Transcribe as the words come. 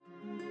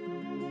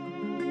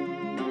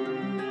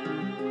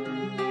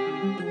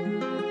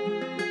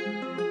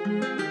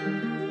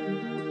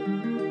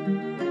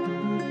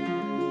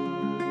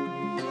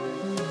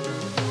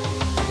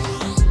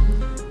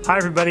Hi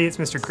everybody, it's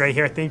Mr. Gray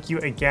here. Thank you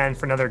again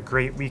for another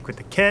great week with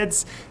the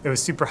kids. It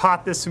was super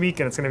hot this week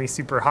and it's going to be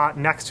super hot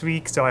next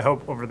week, so I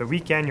hope over the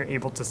weekend you're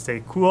able to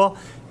stay cool.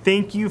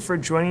 Thank you for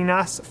joining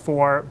us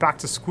for back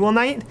to school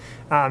night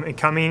and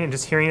coming and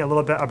just hearing a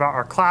little bit about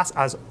our class.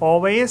 As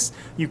always,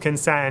 you can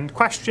send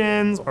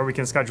questions or we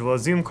can schedule a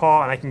Zoom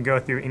call and I can go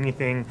through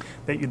anything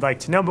that you'd like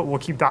to know, but we'll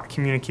keep that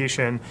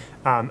communication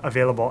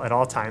available at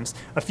all times.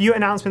 A few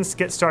announcements to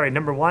get started.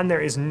 Number one,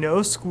 there is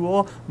no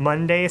school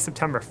Monday,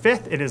 September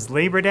 5th. It is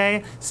Labor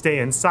Day. Stay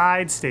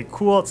inside, stay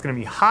cool. It's going to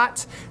be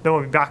hot. Then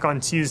we'll be back on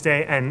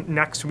Tuesday, and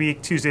next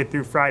week, Tuesday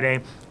through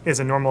Friday, is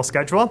a normal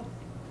schedule.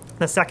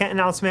 The second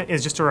announcement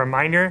is just a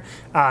reminder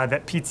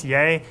that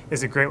PTA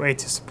is a great way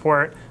to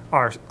support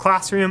our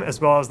classroom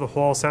as well as the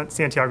whole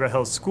Santiago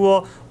Hills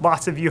School.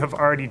 Lots of you have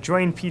already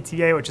joined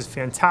PTA, which is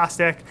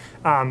fantastic,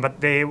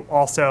 but they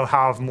also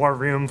have more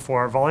room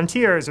for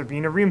volunteers or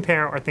being a room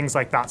parent or things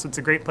like that. So it's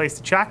a great place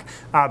to check,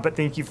 but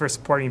thank you for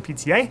supporting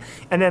PTA.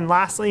 And then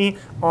lastly,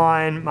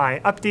 on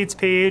my updates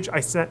page,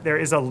 there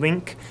is a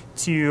link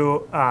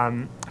to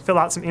fill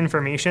out some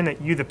information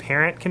that you, the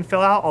parent, can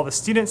fill out. All the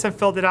students have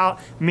filled it out.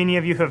 Many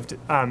of you have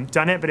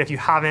done it, but if you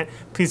haven't,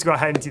 please go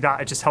ahead and do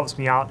that. It just helps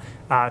me out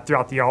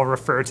throughout the year. I'll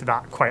refer to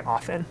that quite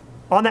often.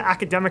 On the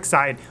academic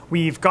side,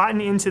 we've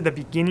gotten into the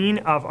beginning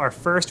of our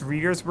first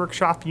Readers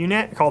Workshop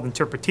unit called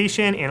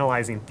Interpretation,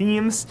 Analyzing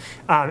Themes,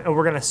 and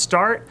we're going to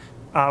start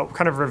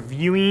kind of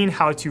reviewing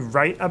how to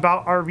write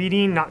about our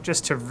reading, not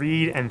just to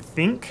read and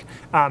think,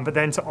 but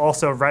then to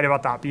also write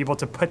about that, be able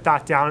to put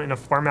that down in a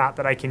format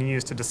that I can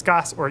use to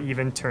discuss or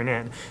even turn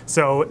in.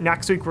 So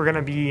next week we're going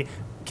to be,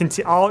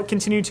 I'll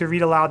continue to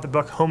read aloud the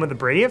book Home of the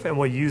Brave, and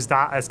we'll use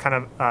that as kind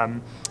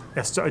of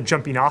a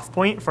jumping off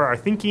point for our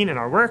thinking and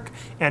our work.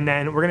 And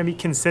then we're going to be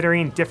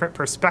considering different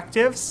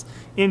perspectives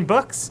in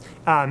books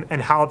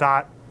and how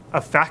that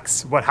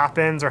affects what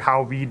happens or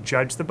how we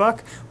judge the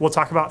book. We'll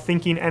talk about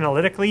thinking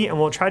analytically, and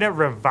we'll try to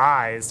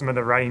revise some of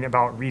the writing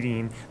about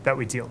reading that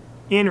we do.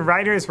 In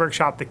Writer's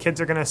Workshop, the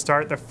kids are going to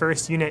start the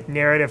first unit,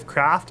 Narrative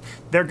Craft.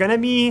 They're going to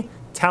be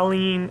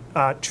telling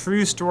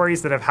true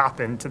stories that have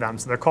happened to them.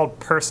 So they're called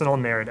personal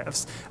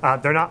narratives.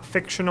 They're not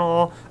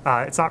fictional.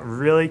 It's not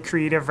really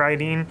creative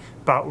writing,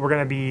 but we're going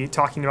to be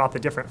talking about the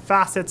different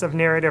facets of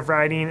narrative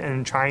writing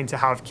and trying to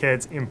have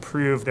kids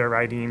improve their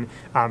writing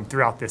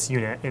throughout this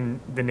unit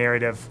in the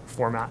narrative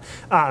format.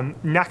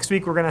 Next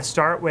week, we're going to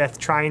start with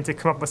trying to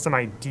come up with some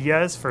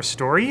ideas for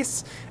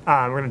stories.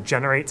 We're going to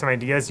generate some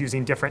ideas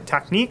using different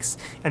techniques.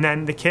 And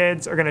then the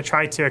kids are going to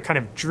try to kind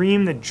of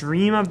dream the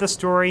dream of the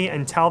story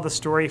and tell the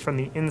story from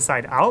the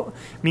inside out,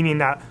 meaning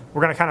that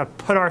we're going to kind of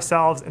put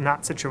ourselves in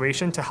that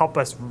situation to help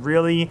us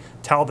really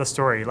tell the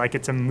story like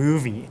it's a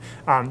movie,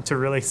 to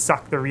really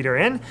suck the reader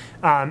in,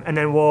 and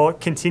then we'll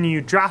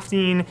continue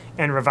drafting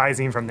and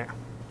revising from there.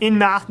 In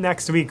math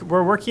next week,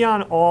 we're working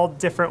on all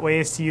different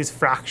ways to use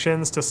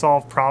fractions to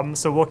solve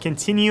problems. So we'll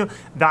continue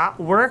that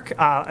work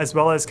as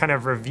well as kind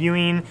of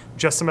reviewing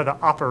just some of the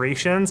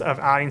operations of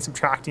adding,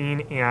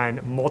 subtracting,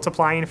 and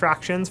multiplying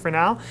fractions for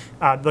now.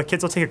 The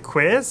kids will take a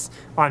quiz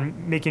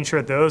on making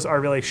sure those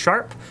are really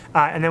sharp.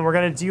 And then we're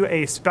going to do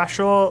a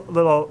special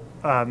little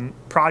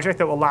project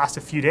that will last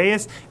a few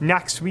days.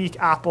 Next week,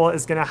 Apple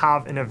is going to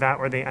have an event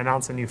where they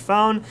announce a new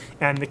phone,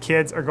 and the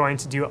kids are going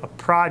to do a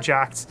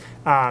project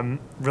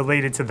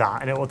related to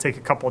that. And it will take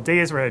a couple of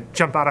days. We're going to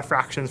jump out of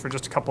fractions for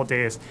just a couple of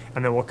days,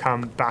 and then we'll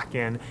come back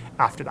in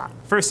after that.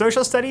 For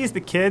social studies, the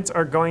kids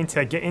are going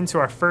to get into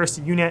our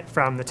first unit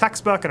from the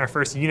textbook and our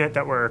first unit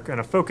that we're kind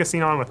of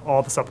focusing on with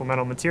all the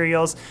supplemental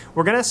materials.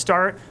 We're going to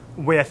start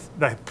with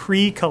the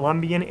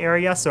pre-Columbian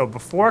area, so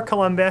before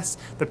Columbus,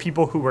 the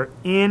people who were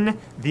in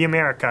the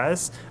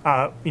Americas,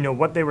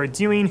 what they were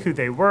doing, who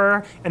they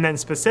were, and then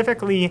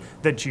specifically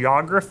the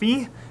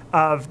geography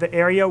of the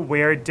area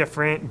where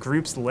different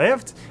groups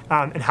lived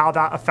and how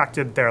that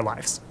affected their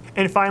lives.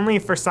 And finally,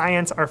 for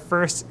science, our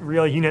first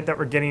real unit that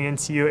we're getting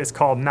into is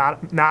called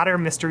Matter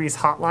Mysteries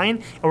Hotline,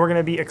 and we're going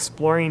to be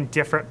exploring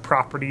different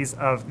properties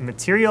of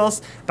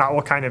materials that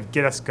will kind of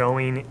get us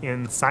going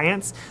in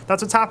science.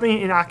 That's what's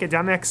happening in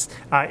academics.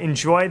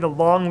 Enjoy the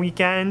long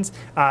weekend.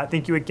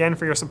 Thank you again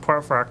for your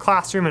support for our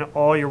classroom and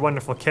all your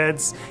wonderful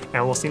kids,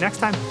 and we'll see you next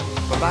time.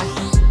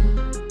 Bye-bye.